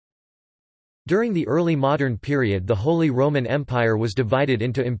During the early modern period, the Holy Roman Empire was divided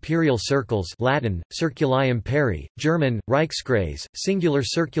into imperial circles, Latin Circuli Imperi, German Reichskreis, singular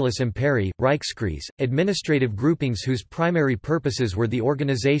Circulus Imperi, Reichskreis, administrative groupings whose primary purposes were the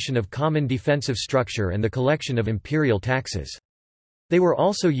organization of common defensive structure and the collection of imperial taxes. They were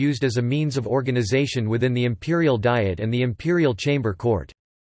also used as a means of organization within the imperial diet and the imperial chamber court.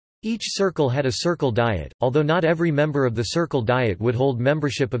 Each circle had a circle diet, although not every member of the circle diet would hold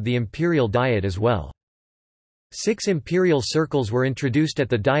membership of the imperial diet as well. 6 imperial circles were introduced at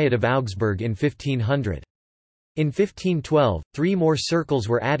the Diet of Augsburg in 1500. In 1512, 3 more circles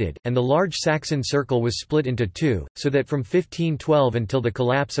were added, and the large Saxon circle was split into 2, so that from 1512 until the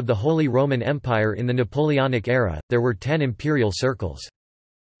collapse of the Holy Roman Empire in the Napoleonic era, there were 10 imperial circles.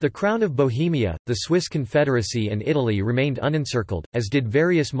 The Crown of Bohemia, the Swiss Confederacy and Italy remained unencircled, as did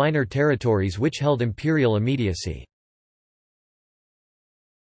various minor territories which held imperial immediacy.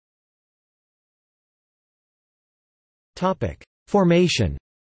 Formation.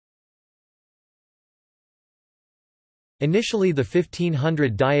 Initially the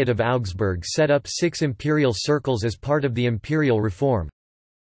 1500 Diet of Augsburg set up 6 imperial circles as part of the imperial reform: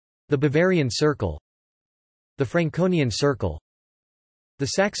 the Bavarian Circle, the Franconian Circle,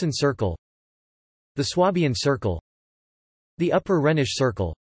 the Saxon Circle, the Swabian Circle, the Upper Rhenish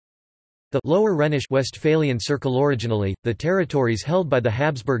Circle, the Lower Rhenish Westphalian Circle. Originally, the territories held by the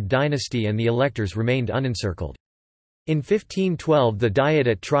Habsburg dynasty and the electors remained unencircled. In 1512 the Diet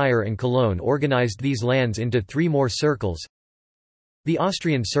at Trier and Cologne organized these lands into 3 more circles: the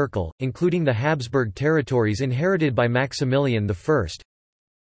Austrian Circle, including the Habsburg territories inherited by Maximilian I,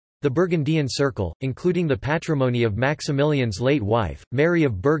 the Burgundian Circle, including the patrimony of Maximilian's late wife, Mary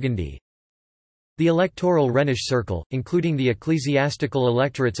of Burgundy, the Electoral Rhenish Circle, including the ecclesiastical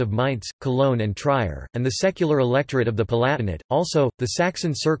electorates of Mainz, Cologne and Trier, and the secular electorate of the Palatinate. Also, the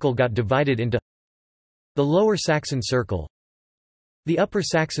Saxon Circle got divided into the Lower Saxon Circle, the Upper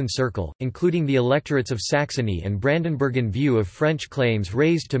Saxon Circle, including the electorates of Saxony and Brandenburg. In view of French claims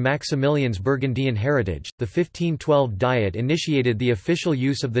raised to Maximilian's Burgundian heritage, the 1512 Diet initiated the official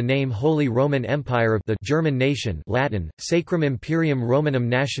use of the name Holy Roman Empire of the German nation, Latin, Sacrum Imperium Romanum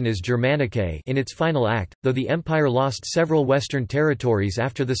Nationis Germanicae, in its final act, though the empire lost several western territories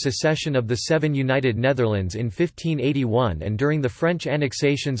after the secession of the 7 United Netherlands in 1581 and during the French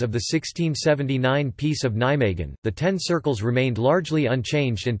annexations of the 1679 Peace of Nijmegen. The 10 circles remained largely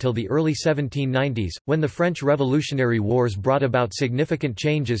unchanged until the early 1790s, when the French Revolutionary Wars brought about significant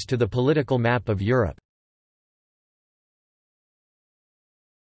changes to the political map of Europe.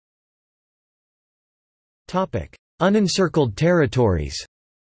 Unencircled territories.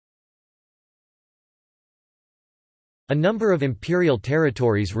 A number of imperial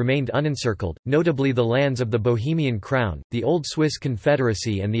territories remained unencircled, notably the lands of the Bohemian Crown, the Old Swiss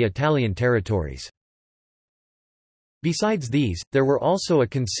Confederacy and the Italian territories. Besides these, there were also a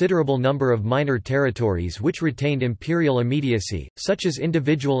considerable number of minor territories which retained imperial immediacy, such as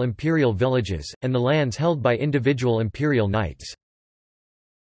individual imperial villages, and the lands held by individual imperial knights.